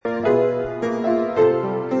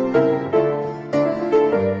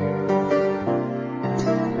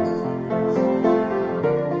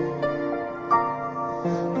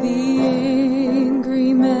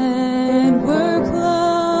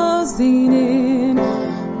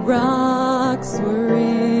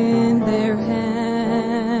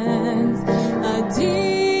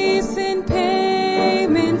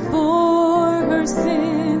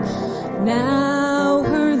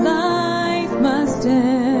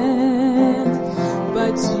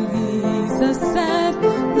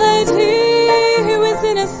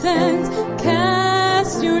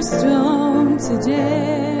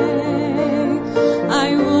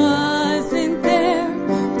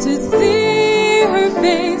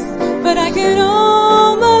face, but I can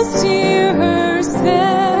almost hear her say,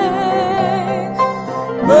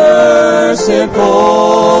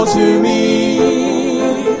 merciful to me,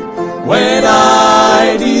 when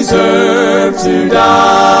I deserve to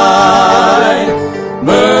die.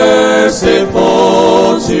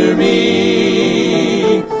 Merciful to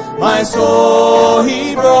me, my soul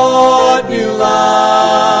He brought new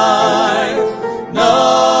life.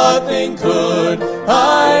 Nothing could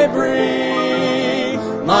I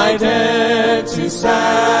bring my debt to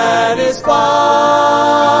satisfy.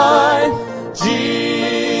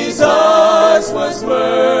 Jesus was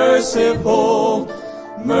merciful,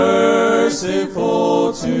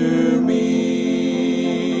 merciful to me.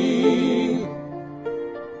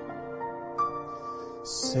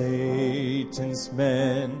 Satan's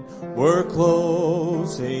men were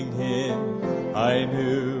closing in. I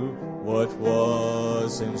knew what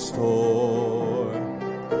was in store.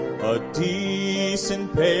 A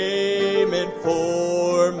decent payment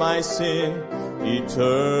for my sin,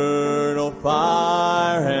 eternal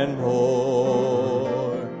fire and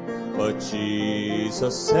more. But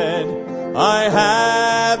Jesus said, I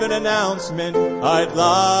have an announcement I'd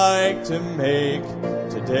like to make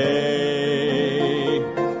today.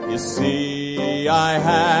 You see, I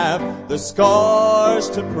have the scars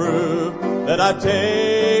to prove that I've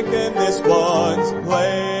taken this one's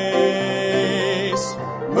place.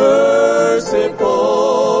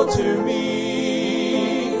 Merciful to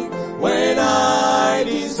me, when I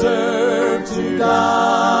deserve to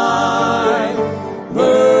die.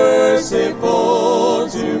 Merciful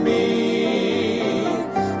to me,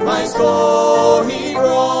 my soul He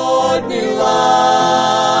brought new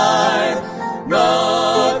life.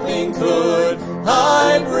 Nothing could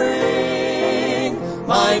I bring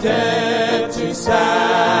my debt to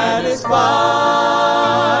satisfy.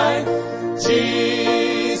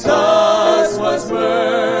 Jesus was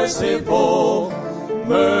merciful,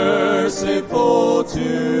 merciful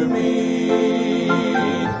to me.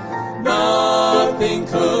 Nothing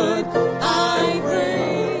could I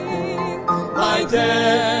bring my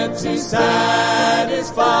debt to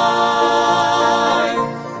satisfy.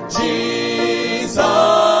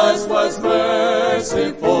 Jesus was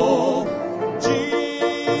merciful.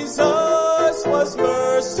 Jesus was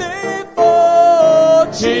merciful.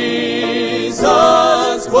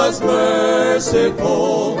 Jesus was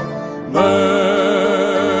merciful, merciful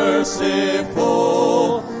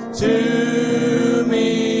to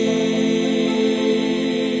me.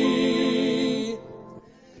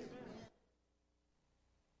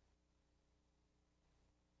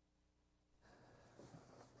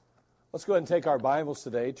 Let's go ahead and take our Bibles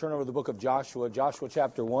today. Turn over to the book of Joshua. Joshua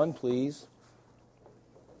chapter 1, please.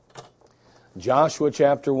 Joshua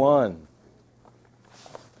chapter 1.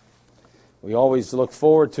 We always look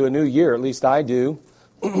forward to a new year, at least I do.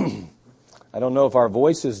 I don't know if our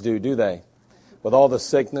voices do they? With all the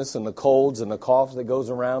sickness and the colds and the coughs that goes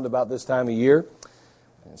around about this time of year.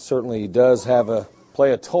 It certainly does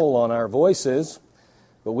play a toll on our voices.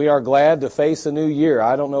 But we are glad to face a new year.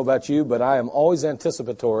 I don't know about you, but I am always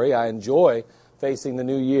anticipatory. I enjoy facing the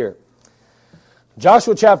new year.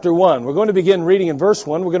 Joshua chapter 1. We're going to begin reading in verse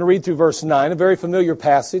 1. We're going to read through verse 9, a very familiar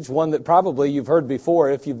passage, one that probably you've heard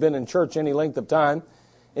before if you've been in church any length of time.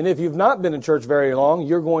 And if you've not been in church very long,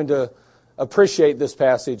 you're going to appreciate this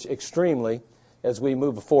passage extremely as we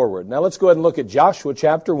move forward. Now let's go ahead and look at Joshua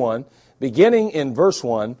chapter 1, beginning in verse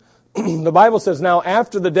 1. The Bible says, Now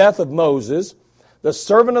after the death of Moses, the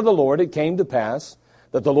servant of the Lord, it came to pass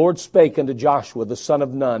that the Lord spake unto Joshua, the son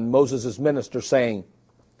of Nun, Moses' minister, saying,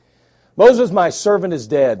 Moses, my servant, is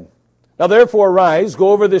dead. Now therefore arise,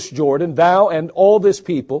 go over this Jordan, thou and all this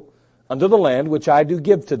people, unto the land which I do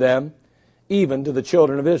give to them, even to the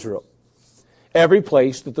children of Israel. Every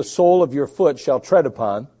place that the sole of your foot shall tread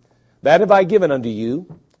upon, that have I given unto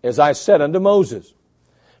you, as I said unto Moses.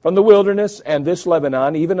 From the wilderness and this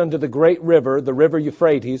Lebanon, even unto the great river, the river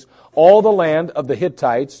Euphrates, all the land of the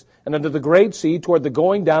Hittites, and unto the great sea toward the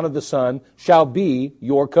going down of the sun, shall be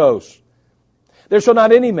your coast. There shall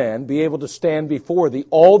not any man be able to stand before thee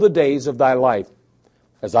all the days of thy life.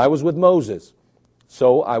 As I was with Moses,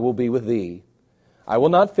 so I will be with thee. I will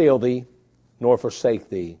not fail thee, nor forsake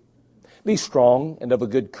thee. Be strong and of a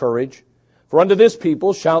good courage. For unto this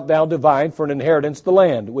people shalt thou divide for an inheritance the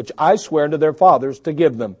land, which I swear unto their fathers to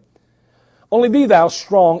give them. Only be thou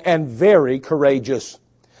strong and very courageous,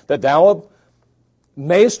 that thou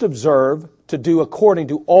mayest observe to do according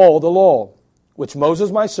to all the law, which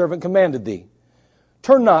Moses my servant commanded thee.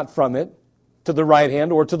 Turn not from it to the right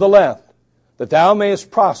hand or to the left, that thou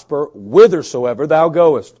mayest prosper whithersoever thou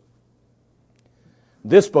goest.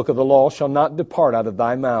 This book of the law shall not depart out of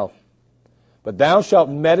thy mouth, But thou shalt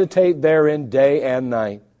meditate therein day and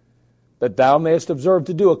night, that thou mayest observe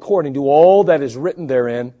to do according to all that is written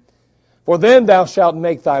therein. For then thou shalt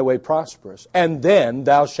make thy way prosperous, and then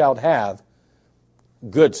thou shalt have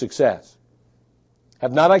good success.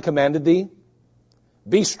 Have not I commanded thee?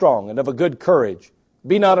 Be strong and of a good courage.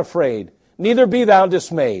 Be not afraid, neither be thou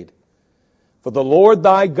dismayed. For the Lord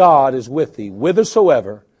thy God is with thee,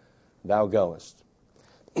 whithersoever thou goest.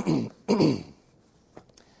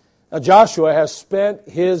 Now Joshua has spent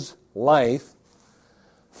his life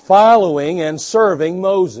following and serving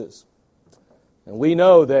Moses. And we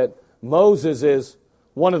know that Moses is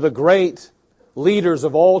one of the great leaders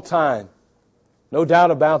of all time. No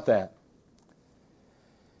doubt about that.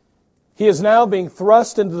 He is now being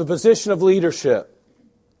thrust into the position of leadership.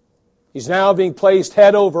 He's now being placed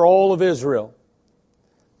head over all of Israel.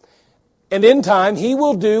 And in time, he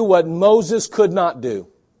will do what Moses could not do.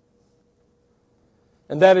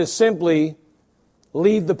 And that is simply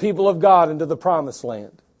lead the people of God into the promised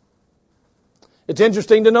land. It's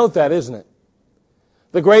interesting to note that, isn't it?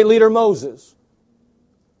 The great leader Moses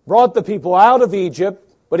brought the people out of Egypt,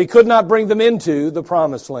 but he could not bring them into the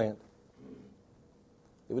promised land.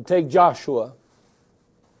 It would take Joshua.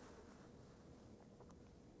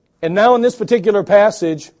 And now in this particular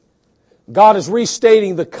passage, God is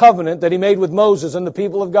restating the covenant that He made with Moses and the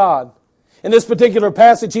people of God. In this particular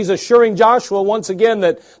passage, He's assuring Joshua once again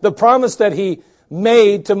that the promise that He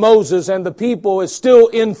made to Moses and the people is still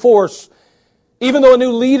in force. Even though a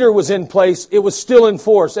new leader was in place, it was still in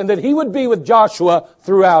force, and that He would be with Joshua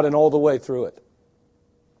throughout and all the way through it.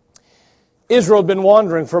 Israel had been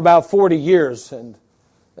wandering for about 40 years, and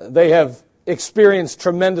they have experienced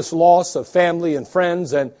tremendous loss of family and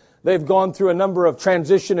friends, and they've gone through a number of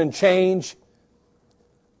transition and change.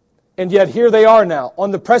 And yet here they are now, on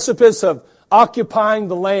the precipice of occupying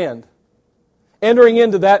the land, entering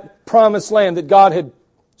into that promised land that God had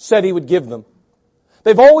said He would give them.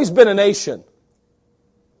 They've always been a nation,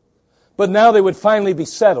 but now they would finally be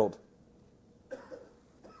settled.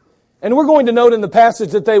 And we're going to note in the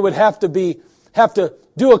passage that they would have to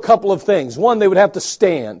do a couple of things. One, they would have to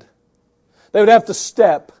stand. They would have to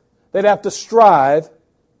step. They'd have to strive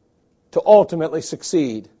to ultimately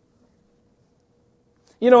succeed.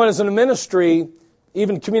 You know, as a ministry,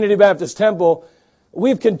 even Community Baptist Temple,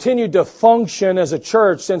 we've continued to function as a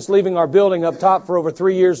church since leaving our building up top for over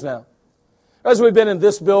 3 years now. As we've been in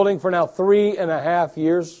this building for now 3.5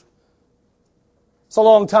 years. It's a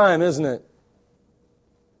long time, isn't it?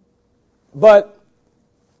 But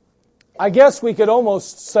I guess we could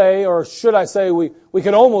almost say, or should I say, we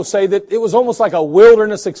could almost say that it was almost like a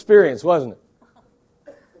wilderness experience, wasn't it?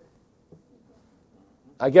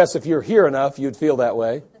 I guess if you're here enough, you'd feel that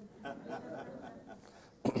way.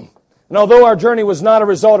 And although our journey was not a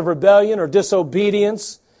result of rebellion or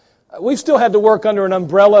disobedience, we've still had to work under an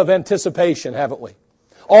umbrella of anticipation, haven't we?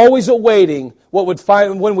 Always awaiting when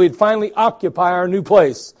we'd finally occupy our new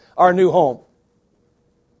place, our new home.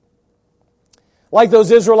 Like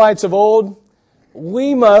those Israelites of old,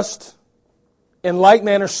 we must, in like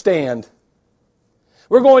manner, stand.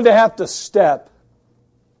 We're going to have to step.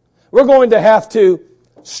 We're going to have to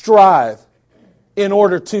strive in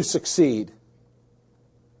order to succeed.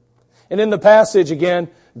 And in the passage again,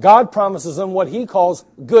 God promises them what He calls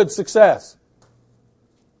good success.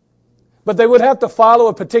 But they would have to follow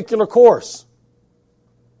a particular course.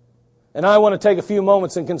 And I want to take a few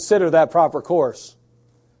moments and consider that proper course.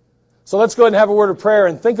 So let's go ahead and have a word of prayer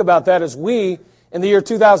and think about that as we, in the year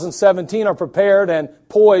 2017, are prepared and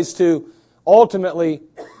poised to ultimately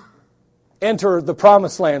enter the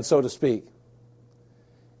promised land, so to speak.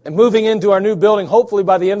 And moving into our new building, hopefully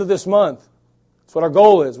by the end of this month. That's what our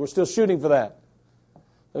goal is. We're still shooting for that.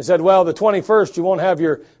 We said, well, the 21st, you won't have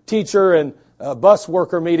your teacher and bus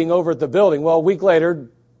worker meeting over at the building. Well, a week later,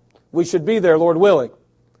 we should be there, Lord willing.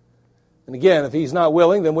 And again, if He's not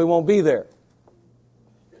willing, then we won't be there.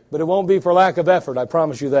 But it won't be for lack of effort, I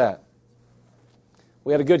promise you that.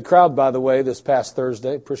 We had a good crowd, by the way, this past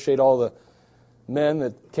Thursday. Appreciate all the men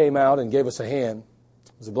that came out and gave us a hand.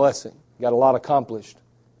 It was a blessing. Got a lot accomplished.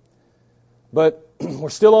 But we're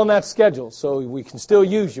still on that schedule, so we can still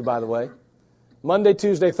use you, by the way. Monday,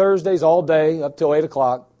 Tuesday, Thursdays, all day, up till 8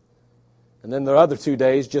 o'clock. And then the other 2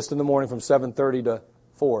 days, just in the morning from 7:30 to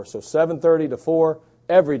 4. So 7:30 to 4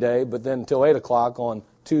 every day, but then until 8 o'clock on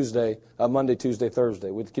Tuesday, Monday, Tuesday,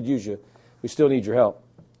 Thursday. We could use you. We still need your help.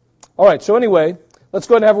 All right, so anyway, let's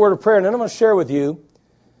go ahead and have a word of prayer. And then I'm going to share with you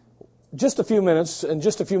just a few minutes, in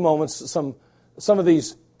just a few moments, some of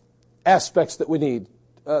these aspects that we need.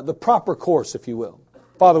 The proper course, if you will.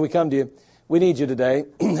 Father, we come to you. We need you today.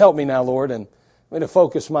 Help me now, Lord, and I'm going to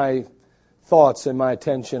focus my thoughts and my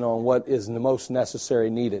attention on what is the most necessary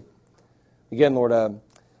needed. Again, Lord,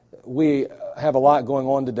 we have a lot going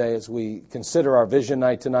on today as we consider our vision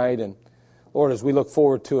night tonight. And Lord, as we look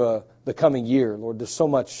forward to the coming year, Lord, there's so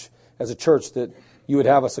much as a church that you would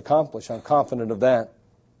have us accomplish. I'm confident of that.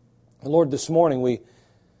 And Lord, this morning we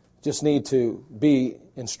just need to be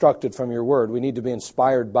instructed from your word. We need to be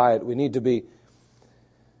inspired by it. We need to be,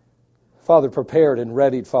 Father, prepared and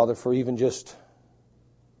readied, Father, for even just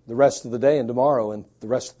the rest of the day and tomorrow and the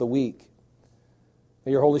rest of the week.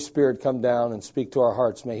 May your Holy Spirit come down and speak to our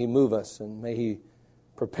hearts. May He move us and may He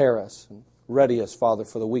prepare us and ready us, Father,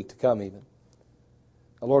 for the week to come even.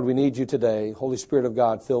 Now, Lord, we need you today. Holy Spirit of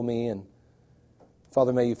God, fill me, and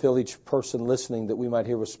Father, may you fill each person listening that we might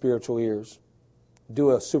hear with spiritual ears.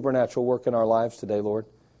 Do a supernatural work in our lives today, Lord.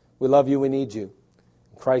 We love you. We need you.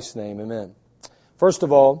 In Christ's name, amen. First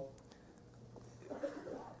of all,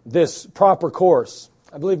 this proper course,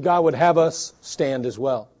 I believe God would have us stand as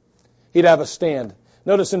well. He'd have us stand.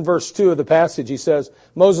 Notice in verse 2 of the passage, he says,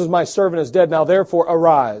 Moses, my servant, is dead. Now therefore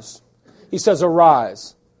arise. He says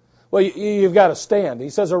arise. Well, you've got to stand. He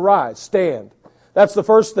says arise, stand. That's the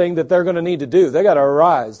first thing that they're going to need to do. They've got to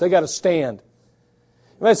arise. They've got to stand.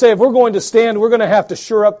 You might say, if we're going to stand, we're going to have to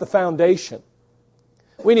shore up the foundation.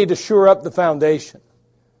 We need to shore up the foundation.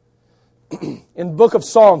 In the book of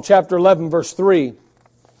Psalm, chapter 11, verse 3,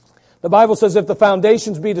 the Bible says, if the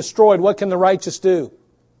foundations be destroyed, what can the righteous do?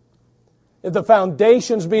 If the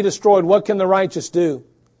foundations be destroyed, what can the righteous do?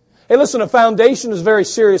 Hey, listen, a foundation is a very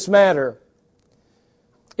serious matter.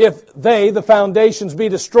 If the foundations be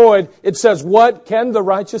destroyed, it says, what can the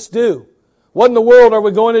righteous do? What in the world are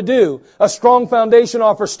we going to do? A strong foundation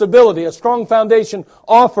offers stability. A strong foundation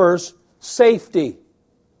offers safety.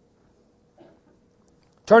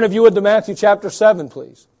 Turn, if you would, to Matthew chapter 7,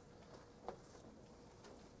 please.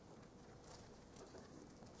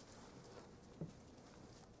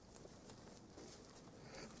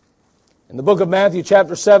 In the book of Matthew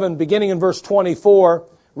chapter 7, beginning in verse 24,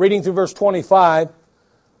 reading through verse 25,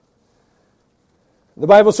 the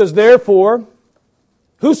Bible says, therefore,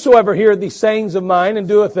 whosoever heareth these sayings of mine and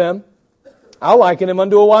doeth them, I'll liken him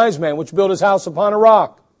unto a wise man, which built his house upon a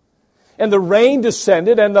rock. And the rain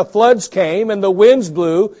descended, and the floods came, and the winds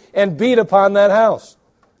blew, and beat upon that house.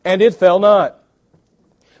 And it fell not.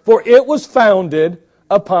 For it was founded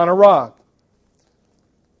upon a rock.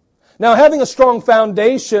 Now, having a strong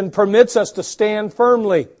foundation permits us to stand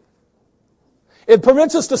firmly. It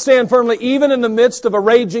permits us to stand firmly even in the midst of a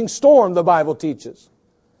raging storm, the Bible teaches.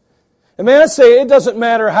 And may I say, it doesn't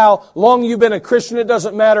matter how long you've been a Christian. It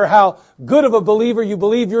doesn't matter how good of a believer you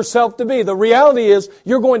believe yourself to be. The reality is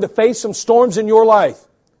you're going to face some storms in your life.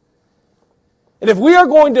 And if we are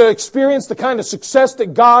going to experience the kind of success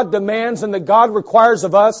that God demands and that God requires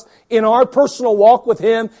of us in our personal walk with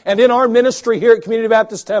Him and in our ministry here at Community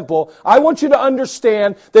Baptist Temple, I want you to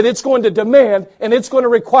understand that it's going to demand and it's going to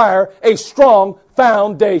require a strong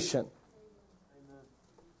foundation.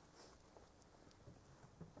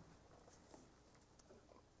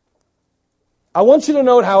 I want you to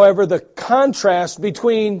note, however, the contrast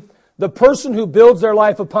between the person who builds their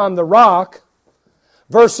life upon the rock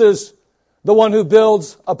versus the one who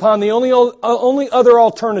builds upon the only other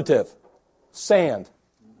alternative, sand.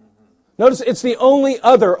 Notice it's the only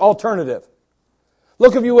other alternative.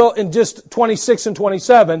 Look, if you will, in just 26 and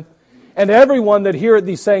 27. And everyone that heareth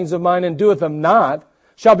these sayings of mine and doeth them not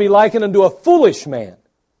shall be likened unto a foolish man,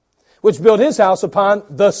 which built his house upon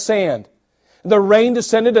the sand. The rain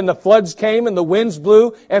descended, and the floods came, and the winds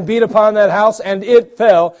blew and beat upon that house, and it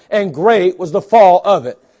fell, and great was the fall of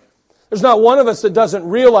it. There's not one of us that doesn't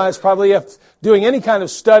realize, probably if doing any kind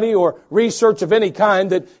of study or research of any kind,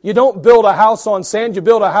 that you don't build a house on sand, you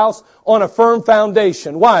build a house on a firm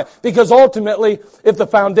foundation. Why? Because ultimately, if the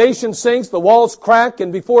foundation sinks, the walls crack,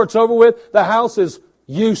 and before it's over with, the house is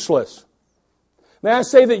useless. May I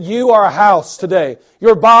say that you are a house today.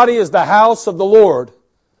 Your body is the house of the Lord.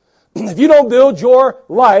 If you don't build your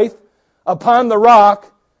life upon the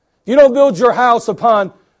rock, if you don't build your house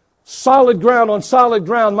upon solid ground on solid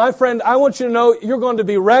ground, my friend, I want you to know you're going to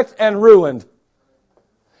be wrecked and ruined.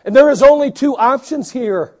 And there is only two options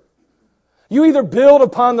here. You either build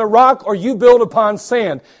upon the rock or you build upon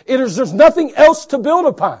sand. There's nothing else to build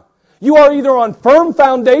upon. You are either on firm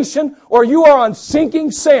foundation or you are on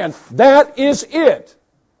sinking sand. That is it.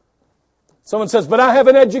 Someone says, but I have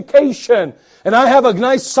an education, and I have a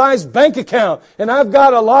nice sized bank account, and I've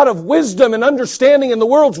got a lot of wisdom and understanding in the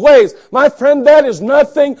world's ways. My friend, that is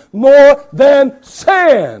nothing more than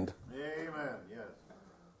sand. Amen. Yes.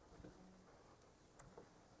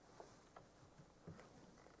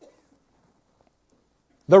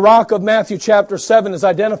 The rock of Matthew chapter 7 is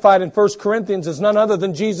identified in 1 Corinthians as none other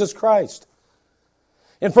than Jesus Christ.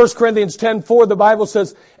 In 1 Corinthians 10:4, the Bible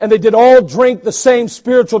says, "And they did all drink the same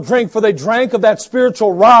spiritual drink, for they drank of that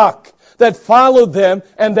spiritual rock that followed them,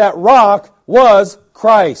 and that rock was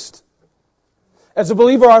Christ." As a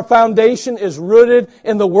believer, our foundation is rooted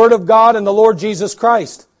in the Word of God and the Lord Jesus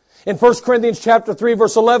Christ. In 1 Corinthians chapter 3,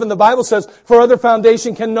 verse 11, the Bible says, "For other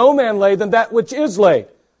foundation can no man lay than that which is laid,"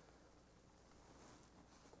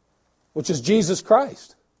 which is Jesus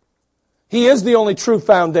Christ. He is the only true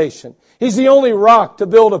foundation. He's the only rock to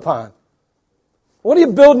build upon. What are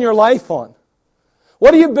you building your life on?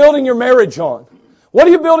 What are you building your marriage on? What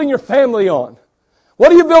are you building your family on?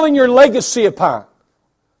 What are you building your legacy upon?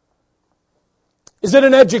 Is it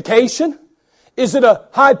an education? Is it a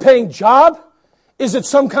high-paying job? Is it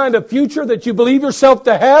some kind of future that you believe yourself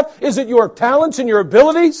to have? Is it your talents and your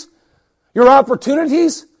abilities? Your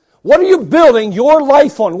opportunities? What are you building your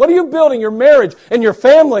life on? What are you building your marriage and your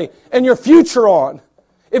family and your future on?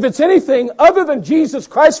 If it's anything other than Jesus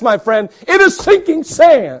Christ, my friend, it is sinking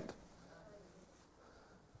sand.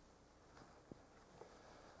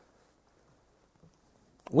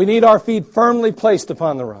 We need our feet firmly placed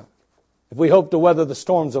upon the rock if we hope to weather the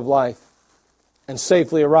storms of life and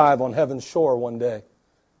safely arrive on heaven's shore one day.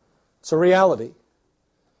 It's a reality.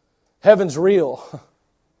 Heaven's real.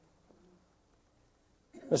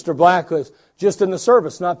 Mr. Black was just in the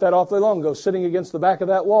service not that awfully long ago, sitting against the back of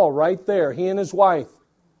that wall right there, he and his wife.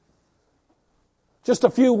 Just a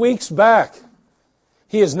few weeks back,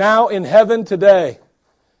 he is now in heaven today.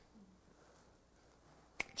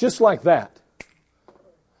 Just like that.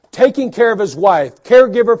 Taking care of his wife,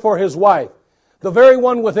 caregiver for his wife. The very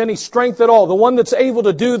one with any strength at all, the one that's able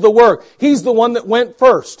to do the work. He's the one that went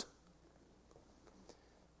first.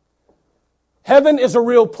 Heaven is a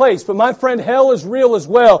real place, but my friend, hell is real as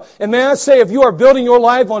well. And may I say, if you are building your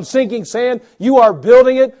life on sinking sand, you are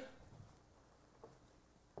building it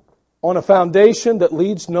on a foundation that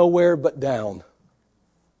leads nowhere but down.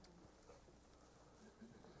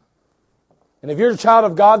 And if you're a child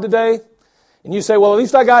of God today, and you say, well, at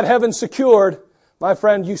least I got heaven secured, my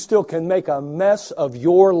friend, you still can make a mess of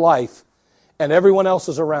your life and everyone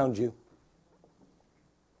else's around you.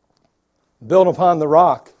 Build upon the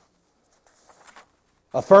rock.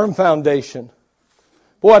 A firm foundation.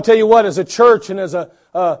 Boy, I tell you what, as a church and as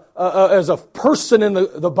a person in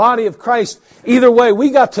the body of Christ, either way, we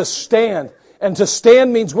got to stand. And to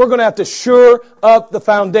stand means we're going to have to shore up the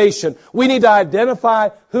foundation. We need to identify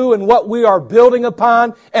who and what we are building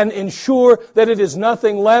upon and ensure that it is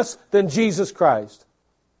nothing less than Jesus Christ.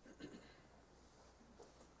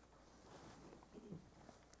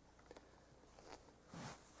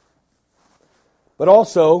 But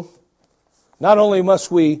also, not only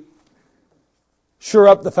must we shore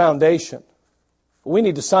up the foundation, but we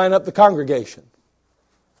need to sign up the congregation.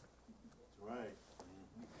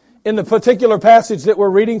 In the particular passage that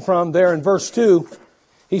we're reading from there in verse 2,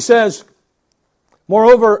 he says,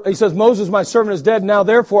 moreover, he says, Moses, my servant, is dead. Now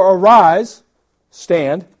therefore arise,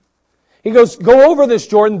 stand. He goes, go over this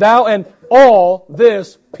Jordan, thou and all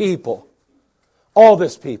this people. All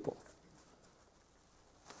this people.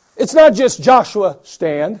 It's not just Joshua,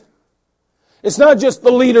 stand. It's not just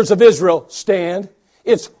the leaders of Israel, stand.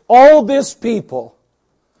 It's all this people.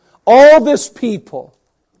 All this people.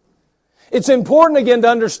 It's important again to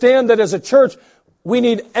understand that as a church, we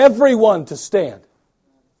need everyone to stand.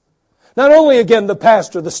 Not only again the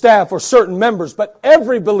pastor, the staff, or certain members, but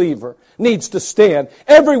every believer needs to stand.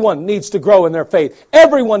 Everyone needs to grow in their faith.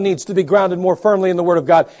 Everyone needs to be grounded more firmly in the Word of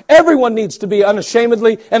God. Everyone needs to be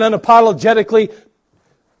unashamedly and unapologetically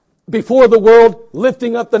before the world,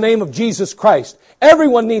 lifting up the name of Jesus Christ.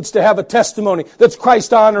 Everyone needs to have a testimony that's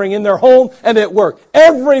Christ-honoring in their home and at work.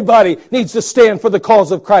 Everybody needs to stand for the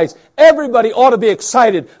cause of Christ. Everybody ought to be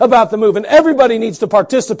excited about the move, and everybody needs to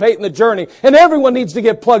participate in the journey, and everyone needs to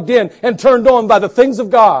get plugged in and turned on by the things of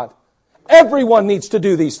God. Everyone needs to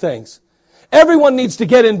do these things. Everyone needs to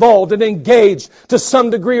get involved and engaged to some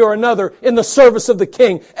degree or another in the service of the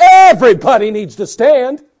King. Everybody needs to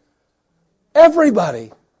stand.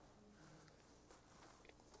 Everybody.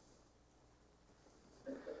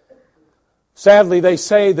 Sadly, they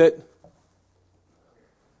say that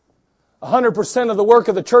 100% of the work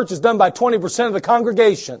of the church is done by 20% of the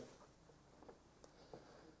congregation.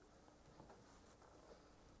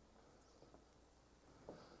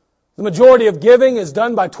 The majority of giving is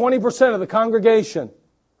done by 20% of the congregation.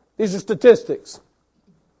 These are statistics.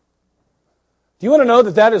 Do you want to know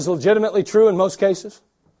that that is legitimately true in most cases?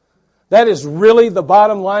 That is really the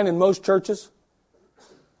bottom line in most churches?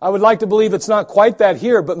 I would like to believe it's not quite that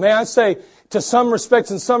here, but may I say, to some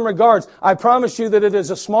respects, in some regards, I promise you that it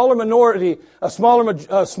is a smaller minority, a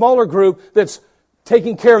smaller group that's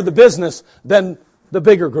taking care of the business than the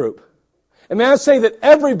bigger group. And may I say that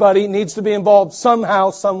everybody needs to be involved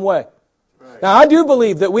somehow, some way. Right. Now, I do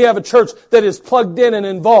believe that we have a church that is plugged in and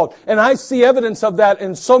involved, and I see evidence of that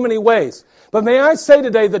in so many ways. But may I say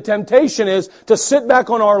today, the temptation is to sit back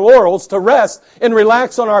on our laurels, to rest and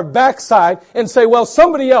relax on our backside and say, well,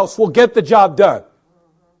 somebody else will get the job done.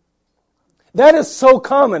 That is so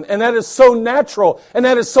common, and that is so natural, and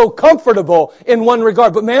that is so comfortable in one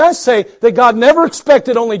regard. But may I say that God never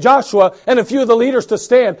expected only Joshua and a few of the leaders to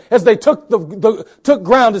stand as they took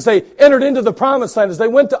ground, as they entered into the promised land, as they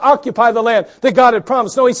went to occupy the land that God had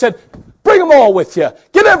promised. No, He said, bring them all with you.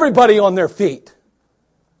 Get everybody on their feet.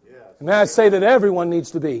 And may I say that everyone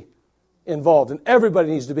needs to be involved, and everybody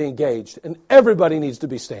needs to be engaged, and everybody needs to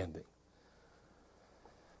be standing.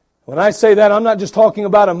 When I say that, I'm not just talking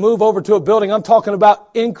about a move over to a building. I'm talking about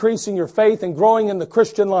increasing your faith and growing in the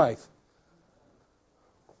Christian life.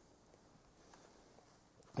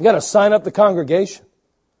 You got to sign up the congregation.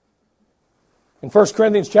 In 1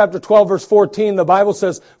 Corinthians chapter 12, verse 14, the Bible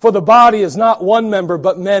says, for the body is not one member,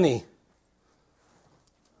 but many.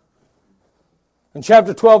 In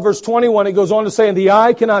chapter 12, verse 21, it goes on to say, and the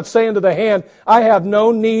eye cannot say unto the hand, I have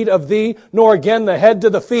no need of thee, nor again the head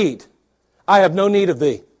to the feet, I have no need of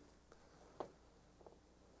thee.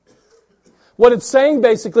 What it's saying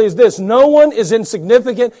basically is this: no one is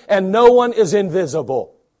insignificant and no one is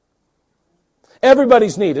invisible.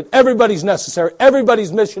 Everybody's needed. Everybody's necessary.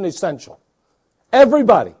 Everybody's mission essential.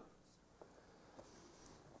 Everybody.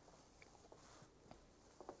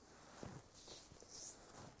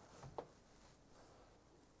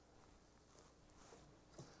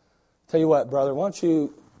 Tell you what, brother, why don't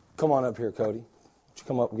you come on up here, Cody? Why don't you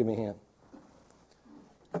come up and give me a hand?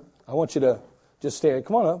 I want you to just stand.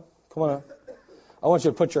 Come on up. Come on up. I want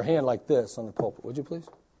you to put your hand like this on the pulpit, would you please?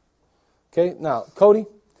 Okay, now, Cody,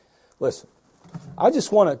 listen. I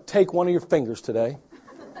just want to take one of your fingers today.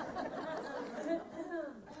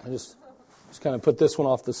 I just kind of put this one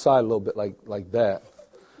off the side a little bit like that.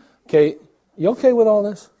 Okay, you okay with all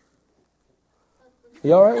this?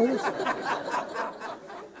 You all right with this?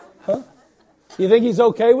 Huh? You think he's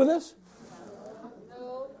okay with this?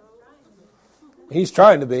 He's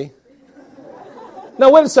trying to be. Now,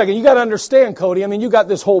 wait a second. You got to understand, Cody. I mean, you got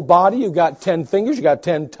this whole body. You've got 10 fingers. You got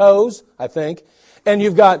 10 toes, I think. And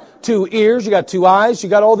you've got 2 ears. You got 2 eyes. You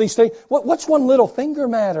got all these things. What's one little finger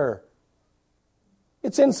matter?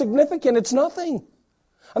 It's insignificant. It's nothing.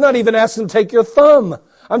 I'm not even asking to take your thumb.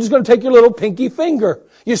 I'm just going to take your little pinky finger.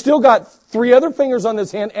 You still got 3 other fingers on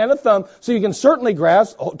this hand and a thumb, so you can certainly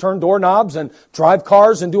grasp, turn doorknobs and drive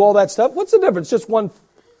cars and do all that stuff. What's the difference? Just one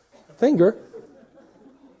finger.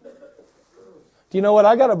 Do you know what?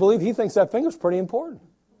 I got to believe he thinks that finger's pretty important.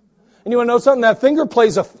 And you want to know something? That finger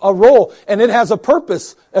plays a role, and it has a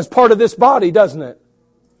purpose as part of this body, doesn't it?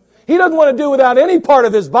 He doesn't want to do without any part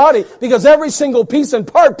of his body, because every single piece and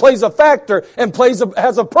part plays a factor and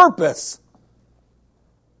has a purpose.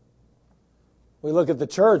 We look at the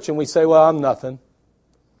church and we say, well, I'm nothing.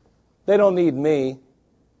 They don't need me.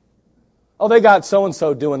 Oh, they got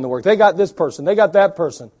so-and-so doing the work. They got this person. They got that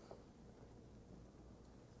person.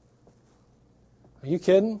 Are you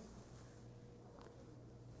kidding?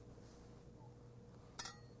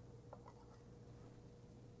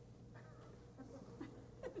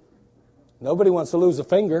 Nobody wants to lose a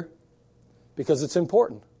finger because it's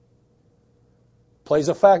important. Plays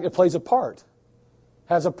a fact. It plays a part.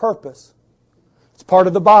 Has a purpose. It's part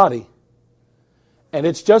of the body. And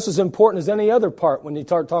it's just as important as any other part when you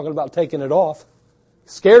start talking about taking it off.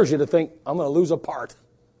 It scares you to think, I'm going to lose a part.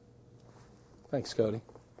 Thanks, Cody.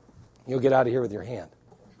 You'll get out of here with your hand.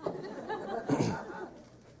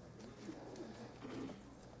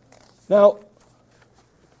 Now,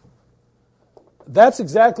 that's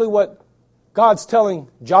exactly what God's telling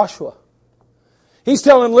Joshua. He's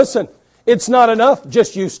telling him, listen, it's not enough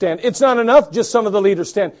just you stand. It's not enough just some of the leaders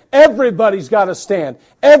stand. Everybody's got to stand.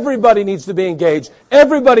 Everybody needs to be engaged.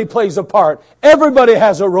 Everybody plays a part. Everybody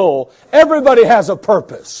has a role. Everybody has a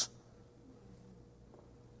purpose.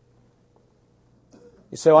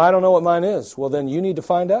 You say, well, I don't know what mine is. Well, then you need to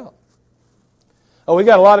find out. Oh, we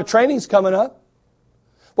got a lot of trainings coming up.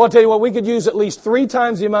 Well, I'll tell you what, we could use at least 3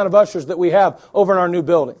 times the amount of ushers that we have over in our new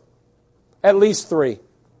building. At least 3.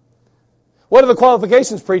 What are the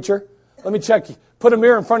qualifications, preacher? Let me check. Put a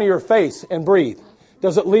mirror in front of your face and breathe.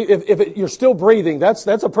 Does it leave? If you're still breathing, that's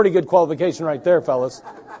a pretty good qualification right there, fellas.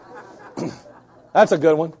 That's a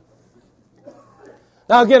good one.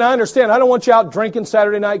 Now, again, I understand. I don't want you out drinking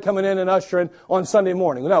Saturday night, coming in and ushering on Sunday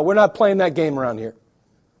morning. No, we're not playing that game around here.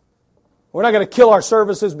 We're not going to kill our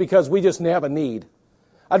services because we just have a need.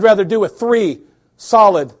 I'd rather do with 3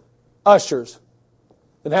 solid ushers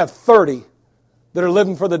than have 30 that are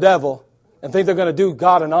living for the devil and think they're going to do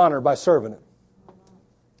God an honor by serving Him.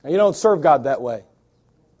 Now, you don't serve God that way.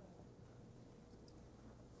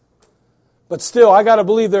 But still, I got to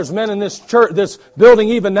believe there's men in this church, this building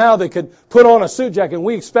even now that could put on a suit jacket. And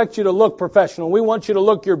we expect you to look professional. We want you to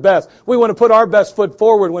look your best. We want to put our best foot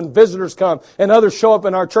forward when visitors come and others show up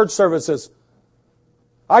in our church services.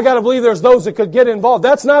 I got to believe there's those that could get involved.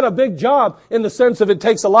 That's not a big job in the sense of it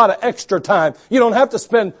takes a lot of extra time. You don't have to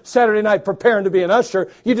spend Saturday night preparing to be an usher.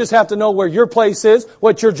 You just have to know where your place is,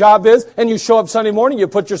 what your job is, and you show up Sunday morning, you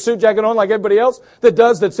put your suit jacket on like everybody else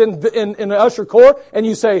that's in the usher corps, and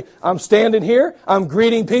you say, I'm standing here, I'm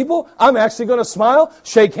greeting people, I'm actually going to smile,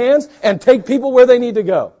 shake hands, and take people where they need to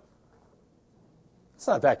go. It's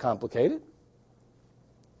not that complicated.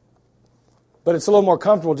 But it's a little more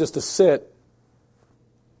comfortable just to sit,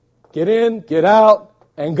 get in, get out,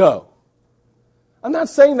 and go. I'm not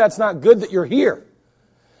saying that's not good that you're here,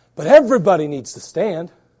 but everybody needs to stand.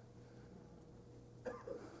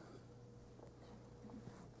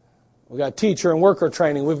 We've got teacher and worker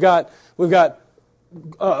training. We've got the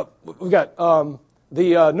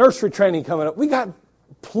nursery training coming up. We got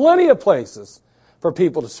plenty of places for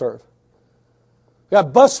people to serve. We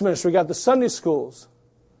got bus ministry. We got the Sunday schools.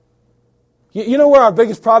 You know where our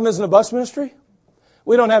biggest problem is in the bus ministry?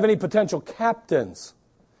 We don't have any potential captains.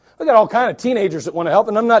 We got all kind of teenagers that want to help,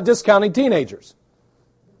 and I'm not discounting teenagers.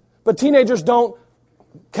 But teenagers don't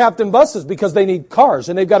captain buses because they need cars,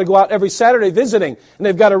 and they've got to go out every Saturday visiting, and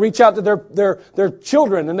they've got to reach out to their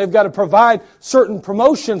children, and they've got to provide certain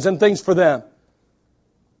promotions and things for them.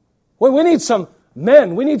 Well, we need some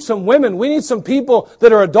men, we need some women, we need some people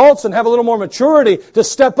that are adults and have a little more maturity to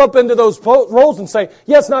step up into those roles and say,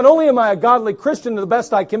 yes, not only am I a godly Christian to the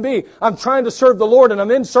best I can be, I'm trying to serve the Lord and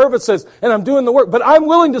I'm in services and I'm doing the work, but I'm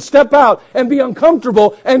willing to step out and be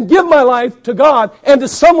uncomfortable and give my life to God and to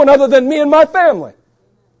someone other than me and my family.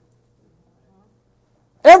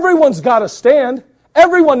 Everyone's got to stand.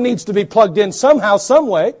 Everyone needs to be plugged in somehow, some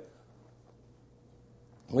way.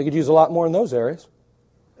 We could use a lot more in those areas.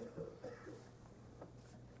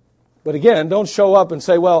 But again, don't show up and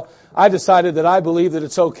say, well, I decided that I believe that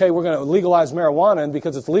it's okay, we're going to legalize marijuana, and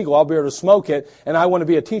because it's legal, I'll be able to smoke it, and I want to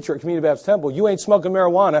be a teacher at Community Baptist Temple. You ain't smoking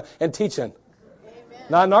marijuana and teaching. Amen.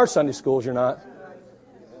 Not in our Sunday schools, you're not.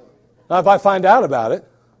 Not if I find out about it.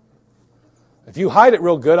 If you hide it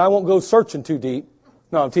real good, I won't go searching too deep.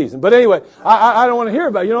 No, I'm teasing. But anyway, I don't want to hear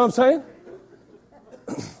about it. You know what I'm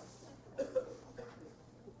saying?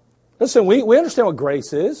 Listen, we understand what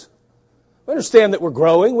grace is. We understand that we're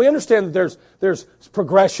growing. We understand that there's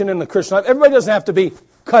progression in the Christian life. Everybody doesn't have to be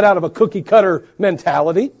cut out of a cookie cutter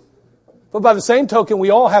mentality. But by the same token, we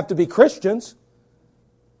all have to be Christians.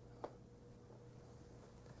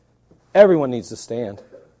 Everyone needs to stand.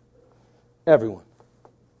 Everyone.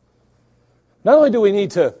 Not only do we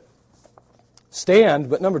need to stand,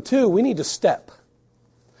 but number 2, we need to step.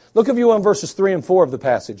 Look if you want verses 3 and 4 of the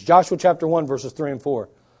passage. Joshua chapter 1, verses 3 and 4.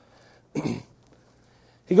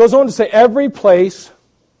 He goes on to say, every place,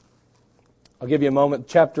 I'll give you a moment,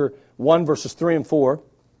 chapter 1, verses 3 and 4.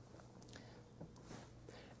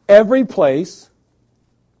 Every place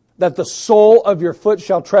that the sole of your foot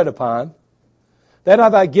shall tread upon, that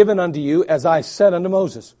have I given unto you, as I said unto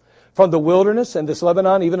Moses. From the wilderness and this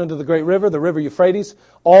Lebanon, even unto the great river, the river Euphrates,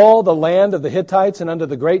 all the land of the Hittites and unto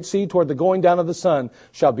the great sea, toward the going down of the sun,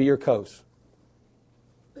 shall be your coast.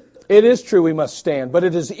 It is true we must stand, but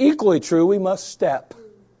it is equally true we must step.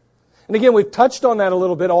 And again, we've touched on that a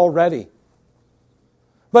little bit already.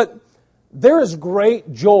 But there is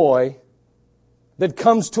great joy that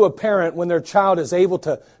comes to a parent when their child is able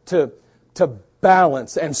to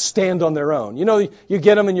balance and stand on their own. You know, you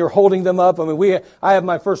get them and you're holding them up. I mean, I have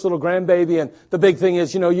my first little grandbaby, and the big thing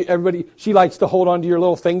is, you know, she likes to hold onto your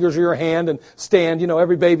little fingers or your hand and stand. You know,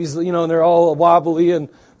 every baby's, you know, and they're all wobbly and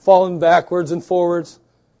falling backwards and forwards.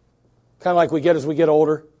 Kind of like we get as we get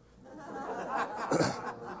older.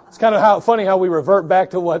 It's kind of funny how we revert back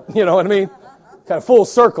to what, you know what I mean? Kind of full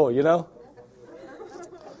circle, you know?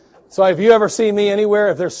 So if you ever see me anywhere,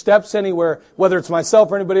 if there's steps anywhere, whether it's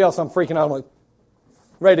myself or anybody else, I'm freaking out. I'm like,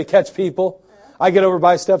 ready to catch people. I get over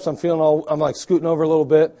by steps, I'm like scooting over a little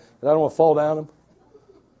bit, and I don't want to fall down them.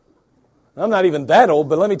 I'm not even that old,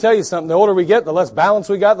 but let me tell you something. The older we get, the less balance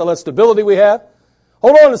we got, the less stability we have.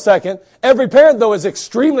 Hold on a second. Every parent, though, is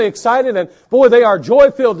extremely excited, and boy, they are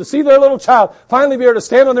joy-filled to see their little child finally be able to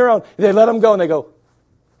stand on their own. They let them go, and they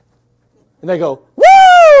go,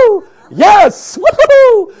 woo! Yes!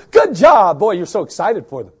 Woo! Good job! Boy, you're so excited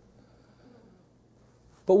for them.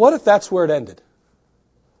 But what if that's where it ended?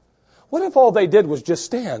 What if all they did was just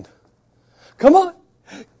stand? Come on.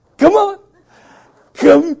 Come on.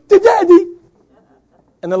 Come to Daddy.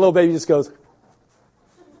 And the little baby just goes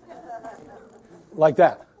like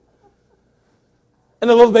that. And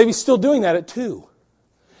the little baby's still doing that at 2.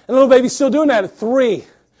 And the little baby's still doing that at 3.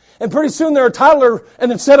 And pretty soon they're a toddler,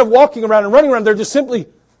 and instead of walking around and running around, they're just simply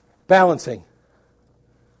balancing.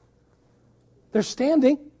 They're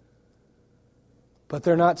standing, but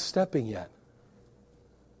they're not stepping yet.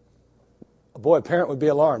 Boy, a parent would be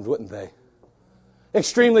alarmed, wouldn't they?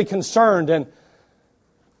 Extremely concerned and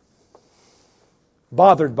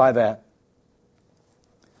bothered by that.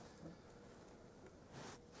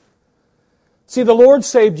 See, the Lord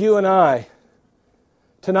saved you and I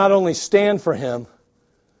to not only stand for Him,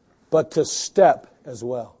 but to step as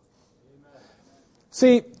well.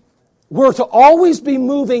 See, we're to always be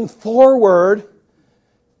moving forward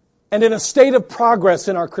and in a state of progress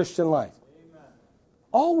in our Christian life.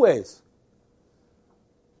 Always.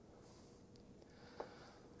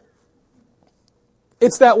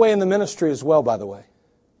 It's that way in the ministry as well, by the way.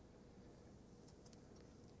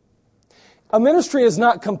 A ministry is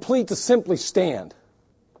not complete to simply stand.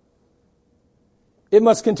 It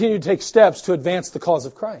must continue to take steps to advance the cause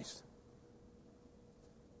of Christ.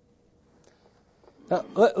 Now,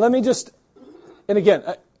 let me just, and again,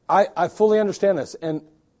 I fully understand this, and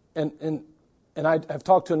I've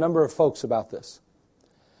talked to a number of folks about this.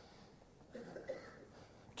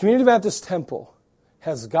 Community Baptist Temple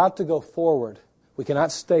has got to go forward. We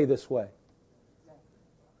cannot stay this way,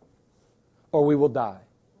 or we will die.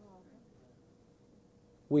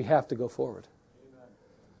 We have to go forward.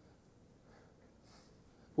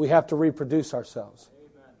 We have to reproduce ourselves.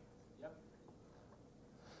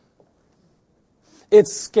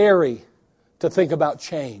 It's scary to think about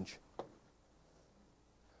change.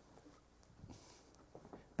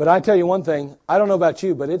 But I tell you one thing, I don't know about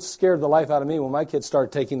you, but it scared the life out of me when my kids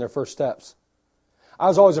started taking their first steps. I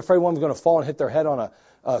was always afraid one was going to fall and hit their head on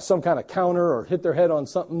some kind of counter or hit their head on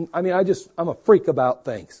something. I mean, I'm a freak about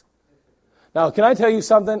things. Now, can I tell you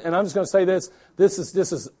something? And I'm just going to say this. This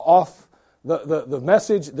is off the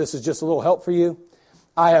message. This is just a little help for you.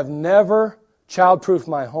 I have never child-proofed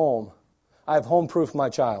my home. I have home-proofed my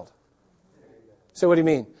child. So what do you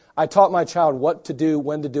mean? I taught my child what to do,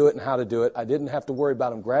 when to do it, and how to do it. I didn't have to worry about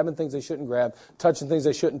them grabbing things they shouldn't grab, touching things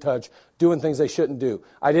they shouldn't touch, doing things they shouldn't do.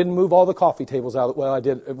 I didn't move all the coffee tables out. Well, I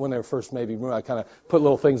did when they were first maybe. I kind of put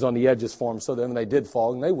little things on the edges for them so that when they did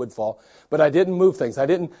fall, and they would fall. But I didn't move things. I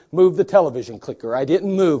didn't move the television clicker. I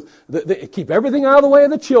didn't move. Keep everything out of the way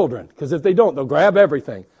of the children, because if they don't, they'll grab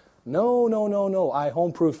everything. No. I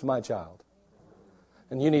home-proofed my child.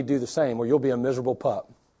 And you need to do the same, or you'll be a miserable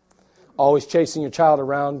pup. Always chasing your child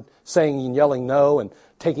around, saying and yelling no, and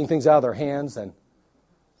taking things out of their hands, and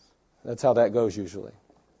that's how that goes usually.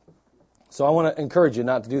 So I want to encourage you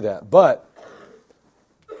not to do that. But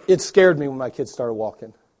it scared me when my kids started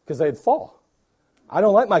walking, because they'd fall. I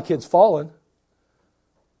don't like my kids falling.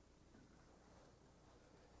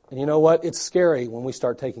 And you know what? It's scary when we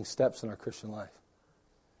start taking steps in our Christian life.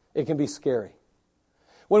 It can be scary.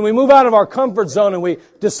 When we move out of our comfort zone and we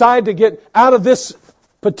decide to get out of this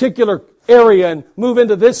particular area and move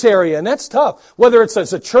into this area, and that's tough. Whether it's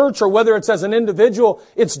as a church or whether it's as an individual,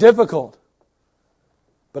 it's difficult.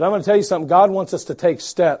 But I'm going to tell you something. God wants us to take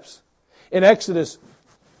steps. In Exodus,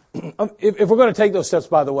 if we're going to take those steps,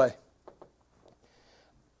 by the way,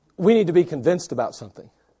 we need to be convinced about something.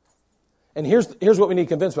 And here's what we need to be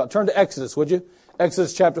convinced about. Turn to Exodus, would you?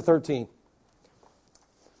 Exodus chapter 13.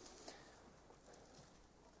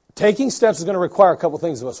 Taking steps is going to require a couple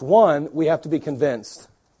things of us. One, we have to be convinced.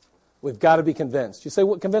 We've got to be convinced. You say,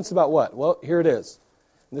 what, convinced about what? Well, here it is.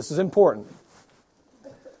 And this is important.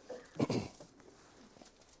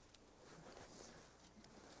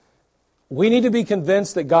 We need to be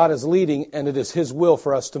convinced that God is leading and it is His will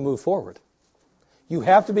for us to move forward. You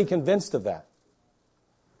have to be convinced of that.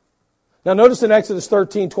 Now notice in Exodus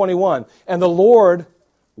 13:21, and the Lord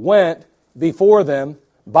went before them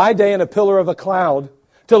by day in a pillar of a cloud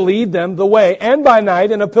to lead them the way, and by night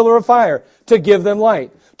in a pillar of fire to give them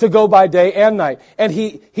light, to go by day and night. And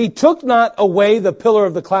he took not away the pillar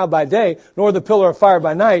of the cloud by day, nor the pillar of fire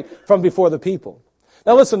by night from before the people.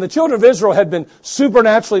 Now listen, the children of Israel had been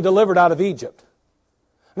supernaturally delivered out of Egypt.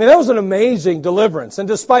 I mean, that was an amazing deliverance. And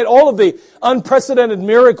despite all of the unprecedented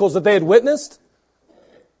miracles that they had witnessed,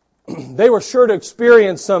 they were sure to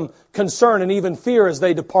experience some concern and even fear as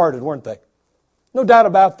they departed, weren't they? No doubt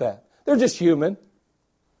about that. They're just human.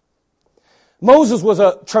 Moses was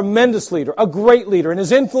a tremendous leader, a great leader, and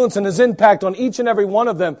his influence and his impact on each and every one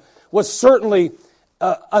of them was certainly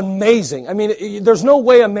amazing. I mean, there's no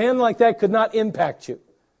way a man like that could not impact you.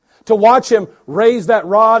 To watch him raise that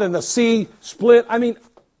rod and the sea split, I mean,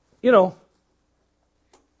 you know,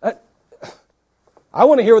 I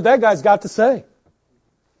want to hear what that guy's got to say.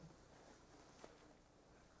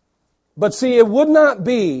 But see, it would not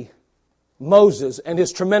be Moses and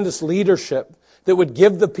his tremendous leadership that would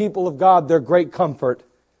give the people of God their great comfort.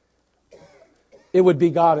 It would be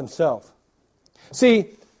God Himself. See,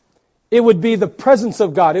 it would be the presence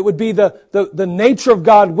of God. It would be the nature of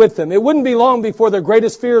God with them. It wouldn't be long before their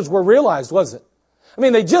greatest fears were realized, was it? I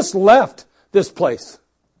mean, they just left this place.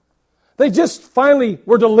 They just finally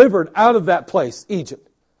were delivered out of that place, Egypt.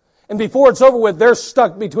 And before it's over with, they're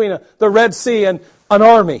stuck between the Red Sea and an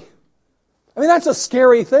army. I mean, that's a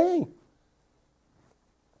scary thing.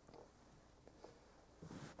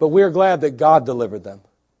 But we're glad that God delivered them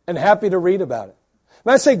and happy to read about it.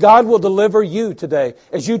 And I say God will deliver you today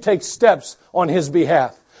as you take steps on His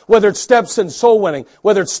behalf. Whether it's steps in soul winning,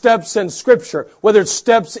 whether it's steps in Scripture, whether it's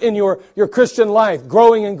steps in your Christian life,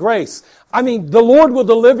 growing in grace. I mean, the Lord will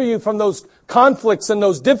deliver you from those conflicts and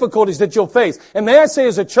those difficulties that you'll face. And may I say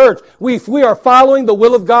as a church, if we are following the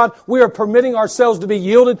will of God, we are permitting ourselves to be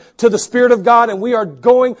yielded to the Spirit of God, and we are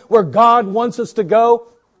going where God wants us to go,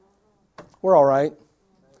 we're all right.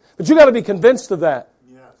 But you got to be convinced of that.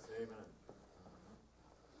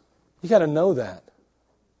 You got to know that.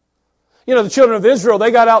 You know, the children of Israel, they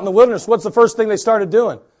got out in the wilderness. What's the first thing they started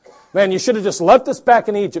doing? Man, you should have just left us back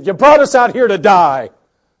in Egypt. You brought us out here to die.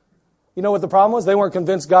 You know what the problem was? They weren't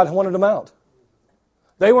convinced God wanted them out.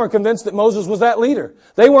 They weren't convinced that Moses was that leader.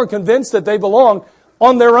 They weren't convinced that they belonged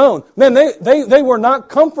on their own. Man, they were not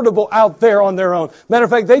comfortable out there on their own. Matter of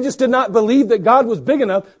fact, they just did not believe that God was big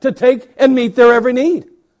enough to take and meet their every need.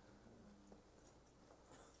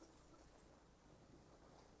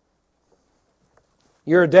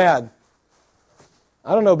 You're a dad.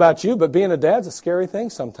 I don't know about you, but being a dad's a scary thing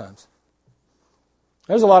sometimes.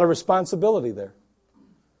 There's a lot of responsibility there.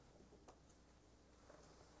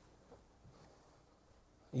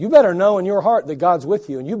 You better know in your heart that God's with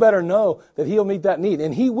you, and you better know that He'll meet that need.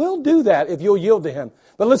 And He will do that if you'll yield to Him.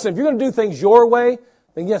 But listen, if you're going to do things your way,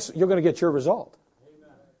 then yes, you're going to get your result.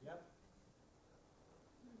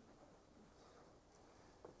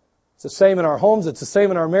 It's the same in our homes, it's the same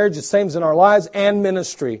in our marriage, it's the same in our lives and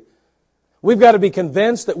ministry. We've got to be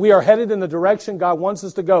convinced that we are headed in the direction God wants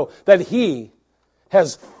us to go, that He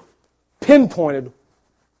has pinpointed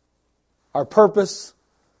our purpose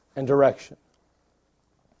and direction.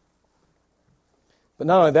 But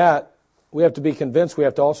not only that, we have to be convinced, we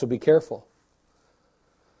have to also be careful.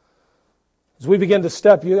 As we begin to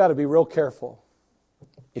step, you've got to be real careful.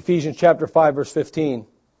 Ephesians chapter 5, verse 15.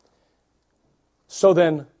 So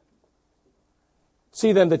then,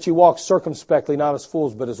 see then that you walk circumspectly, not as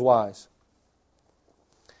fools, but as wise.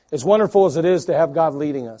 As wonderful as it is to have God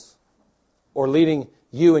leading us, or leading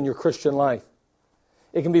you in your Christian life,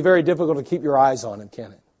 it can be very difficult to keep your eyes on Him,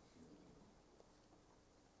 can it?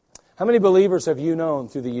 How many believers have you known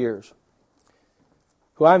through the years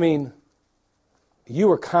who, I mean, you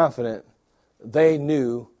were confident they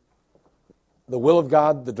knew the will of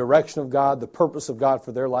God, the direction of God, the purpose of God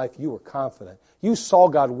for their life? You were confident. You saw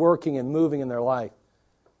God working and moving in their life.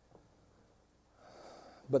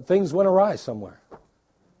 But things went awry somewhere.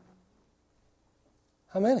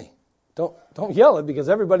 How many? Don't yell it because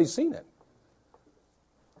everybody's seen it.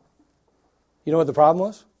 You know what the problem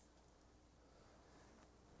was?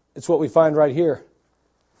 It's what we find right here.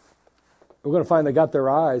 We're going to find they got their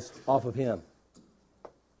eyes off of Him.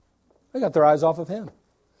 They got their eyes off of Him.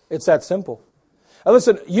 It's that simple. Now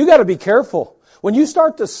listen, you got to be careful. When you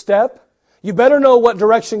start to step, you better know what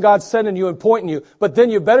direction God's sending you and pointing you, but then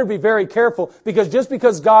you better be very careful, because just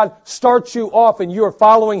because God starts you off and you are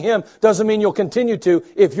following Him doesn't mean you'll continue to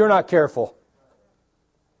if you're not careful.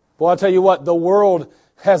 Well, I'll tell you what, the world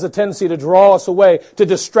has a tendency to draw us away, to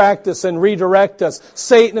distract us and redirect us.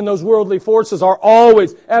 Satan and those worldly forces are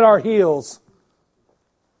always at our heels.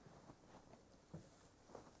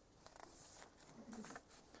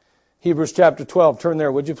 Hebrews chapter 12, turn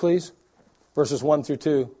there, would you please? Verses 1 through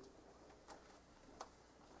 2.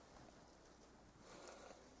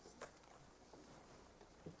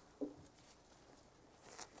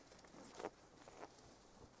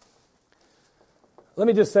 Let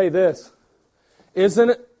me just say this. Isn't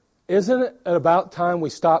it about time we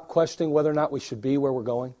stop questioning whether or not we should be where we're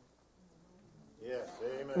going? Yes,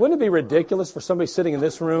 amen. Wouldn't it be ridiculous for somebody sitting in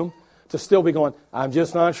this room to still be going, I'm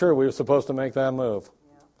just not sure we were supposed to make that move?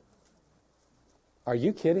 Yeah. Are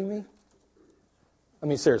you kidding me? I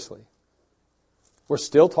mean, seriously. We're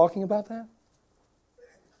still talking about that?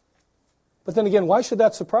 But then again, why should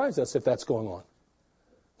that surprise us if that's going on?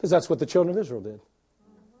 Because that's what the children of Israel did.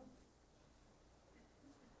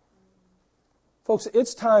 Folks,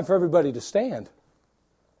 it's time for everybody to stand.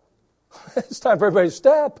 It's time for everybody to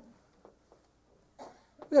step.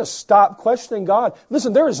 We've got to stop questioning God.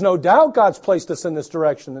 Listen, there is no doubt God's placed us in this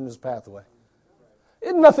direction, in this pathway.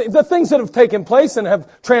 The things that have taken place and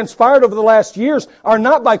have transpired over the last years are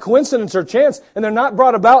not by coincidence or chance, and they're not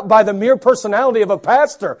brought about by the mere personality of a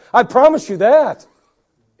pastor. I promise you that.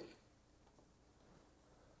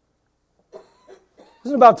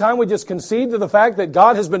 Isn't it about time we just concede to the fact that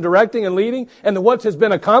God has been directing and leading, and that what has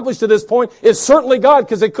been accomplished to this point is certainly God,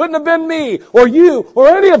 because it couldn't have been me or you or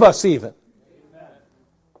any of us even.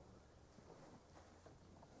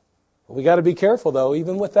 We got to be careful, though,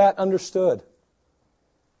 even with that understood.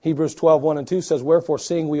 Hebrews 12:1 and 2 says, "Wherefore,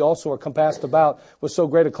 seeing we also are compassed about with so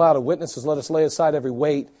great a cloud of witnesses, let us lay aside every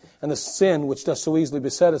weight and the sin which does so easily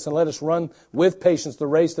beset us, and let us run with patience the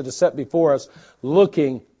race that is set before us,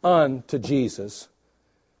 looking unto Jesus,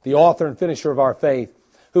 the author and finisher of our faith,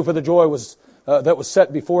 who for the joy that was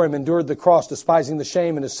set before him endured the cross, despising the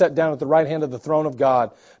shame, and is set down at the right hand of the throne of God."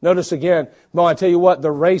 Notice again, I tell you what,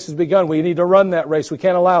 the race has begun. We need to run that race. We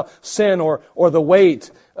can't allow sin or the weight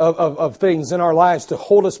of things in our lives to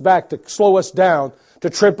hold us back, to slow us down, to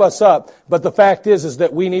trip us up. But the fact is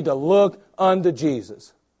that we need to look unto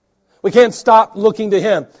Jesus. We can't stop looking to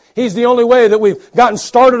Him. He's the only way that we've gotten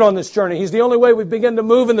started on this journey. He's the only way we begin to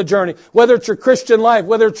move in the journey. Whether it's your Christian life,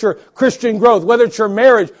 whether it's your Christian growth, whether it's your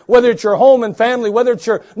marriage, whether it's your home and family, whether it's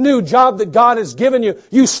your new job that God has given you.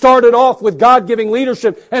 You started off with God giving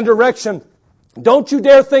leadership and direction. Don't you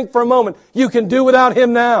dare think for a moment you can do without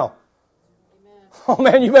Him now. Amen. Oh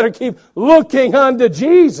man, you better keep looking unto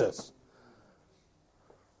Jesus.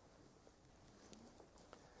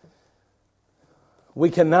 We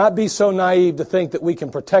cannot be so naive to think that we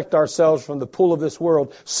can protect ourselves from the pull of this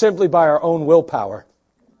world simply by our own willpower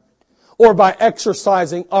or by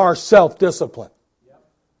exercising our self-discipline.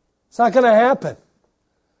 It's not going to happen.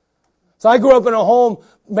 So I grew up in a home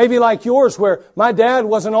maybe like yours where my dad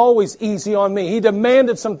wasn't always easy on me. He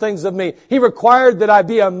demanded some things of me. He required that I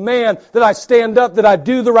be a man, that I stand up, that I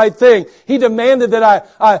do the right thing. He demanded that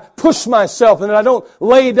I push myself and that I don't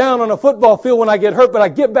lay down on a football field when I get hurt, but I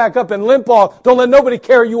get back up and limp off. Don't let nobody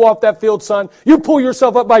carry you off that field, son. You pull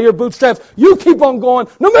yourself up by your bootstraps. You keep on going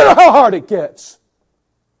no matter how hard it gets.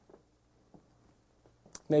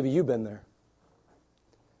 Maybe you've been there.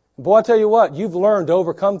 Boy, I tell you what, you've learned to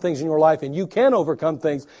overcome things in your life, and you can overcome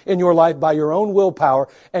things in your life by your own willpower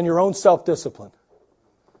and your own self-discipline.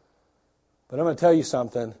 But I'm going to tell you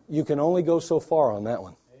something. You can only go so far on that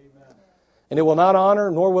one. Amen. And it will not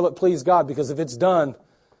honor, nor will it please God, because if it's done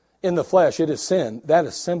in the flesh, it is sin. That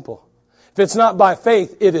is simple. If it's not by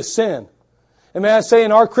faith, it is sin. And may I say,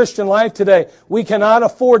 in our Christian life today, we cannot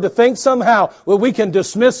afford to think somehow that we can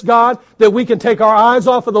dismiss God, that we can take our eyes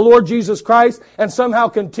off of the Lord Jesus Christ and somehow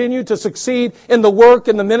continue to succeed in the work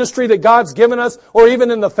and the ministry that God's given us, or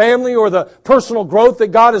even in the family or the personal growth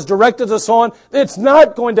that God has directed us on. It's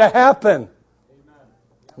not going to happen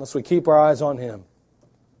unless we keep our eyes on Him.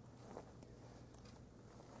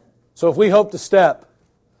 So if we hope to step,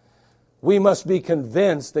 we must be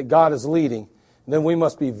convinced that God is leading. Then we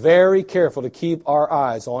must be very careful to keep our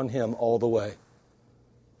eyes on Him all the way.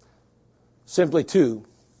 Simply two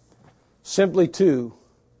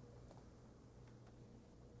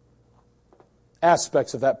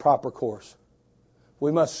aspects of that proper course.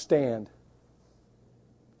 We must stand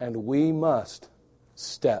and we must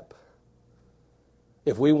step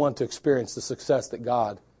if we want to experience the success that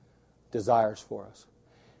God desires for us.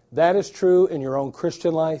 That is true in your own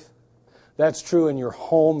Christian life. That's true in your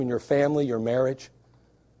home, in your family, your marriage.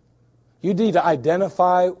 You need to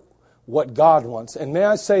identify what God wants. And may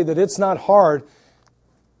I say that it's not hard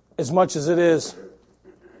as much as it is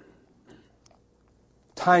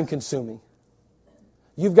time-consuming.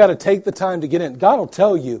 You've got to take the time to get in. God will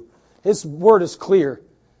tell you. His Word is clear.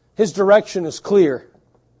 His direction is clear.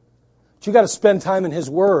 But you've got to spend time in His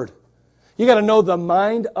Word. You've got to know the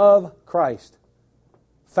mind of Christ.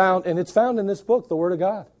 And it's found in this book, the Word of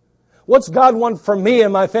God. What's God want from me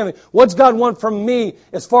and my family? What's God want from me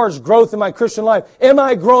as far as growth in my Christian life? Am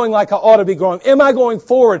I growing like I ought to be growing? Am I going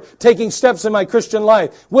forward, taking steps in my Christian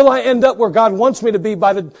life? Will I end up where God wants me to be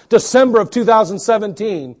by the December of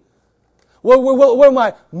 2017? Will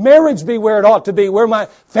my marriage be where it ought to be? Will my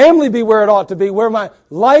family be where it ought to be? Will my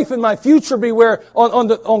life and my future be where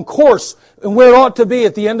on course and where it ought to be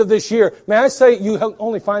at the end of this year? May I say you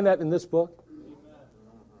only find that in this book?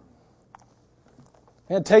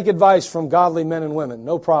 And take advice from godly men and women,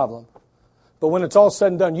 no problem. But when it's all said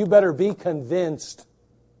and done, you better be convinced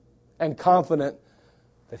and confident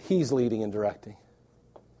that He's leading and directing.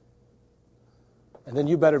 And then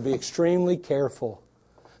you better be extremely careful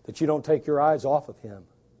that you don't take your eyes off of Him.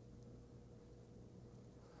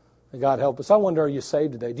 May God help us. I wonder, are you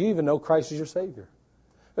saved today? Do you even know Christ is your Savior?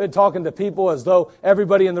 I've been talking to people as though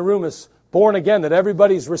everybody in the room is born again, that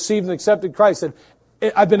everybody's received and accepted Christ. And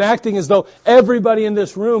I've been acting as though everybody in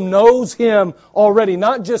this room knows Him already,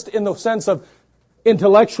 not just in the sense of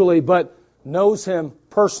intellectually, but knows Him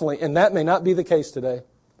personally. And that may not be the case today.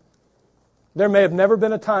 There may have never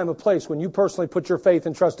been a time, a place when you personally put your faith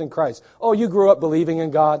and trust in Christ. Oh, you grew up believing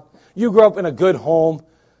in God. You grew up in a good home.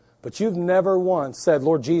 But you've never once said,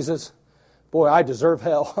 Lord Jesus, boy, I deserve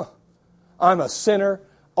hell. I'm a sinner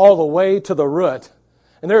all the way to the root.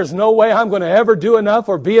 And there's no way I'm going to ever do enough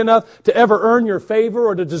or be enough to ever earn your favor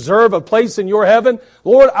or to deserve a place in your heaven.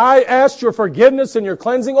 Lord, I ask your forgiveness and your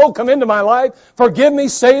cleansing. Oh, come into my life. Forgive me,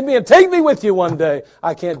 save me, and take me with you one day.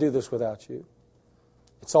 I can't do this without you.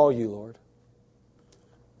 It's all you, Lord.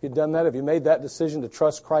 Have you done that? Have you made that decision to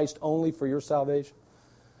trust Christ only for your salvation?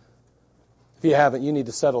 If you haven't, you need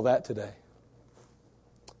to settle that today.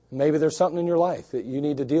 Maybe there's something in your life that you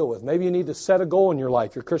need to deal with. Maybe you need to set a goal in your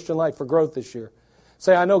life, your Christian life, for growth this year.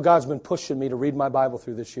 Say, I know God's been pushing me to read my Bible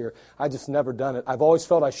through this year. I just never done it. I've always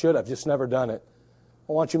felt I should. I've just never done it.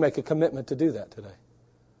 I want you to make a commitment to do that today.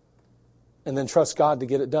 And then trust God to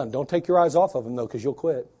get it done. Don't take your eyes off of Him, though, because you'll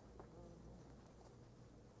quit.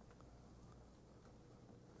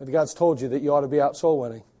 Maybe God's told you that you ought to be out soul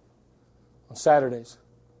winning on Saturdays.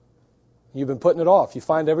 You've been putting it off. You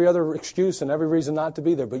find every other excuse and every reason not to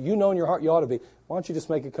be there. But you know in your heart you ought to be. Why don't you just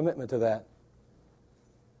make a commitment to that?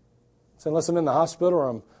 So unless I'm in the hospital or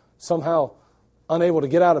I'm somehow unable to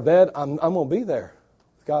get out of bed, I'm going to be there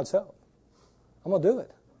with God's help. I'm going to do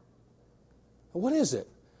it. What is it?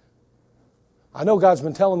 I know God's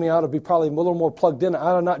been telling me I ought to be probably a little more plugged in. I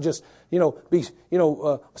ought to not just, be,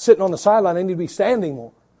 sitting on the sideline. I need to be standing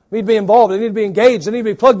more. I need to be involved. I need to be engaged. I need to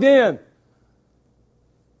be plugged in.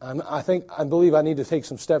 I believe I need to take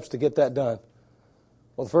some steps to get that done.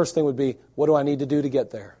 Well, the first thing would be, what do I need to do to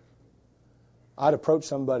get there? I'd approach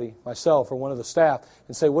somebody, myself or one of the staff,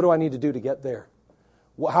 and say, what do I need to do to get there?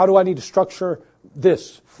 How do I need to structure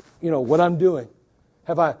this, what I'm doing?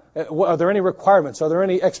 Are there any requirements? Are there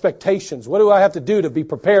any expectations? What do I have to do to be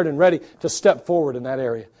prepared and ready to step forward in that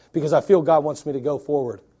area? Because I feel God wants me to go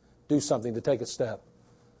forward, do something, to take a step.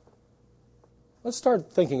 Let's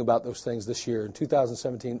start thinking about those things this year in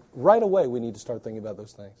 2017. Right away, we need to start thinking about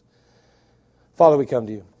those things. Father, we come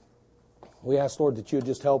to you. We ask, Lord, that you would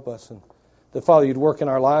just help us, and that, Father, you'd work in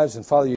our lives, and, Father,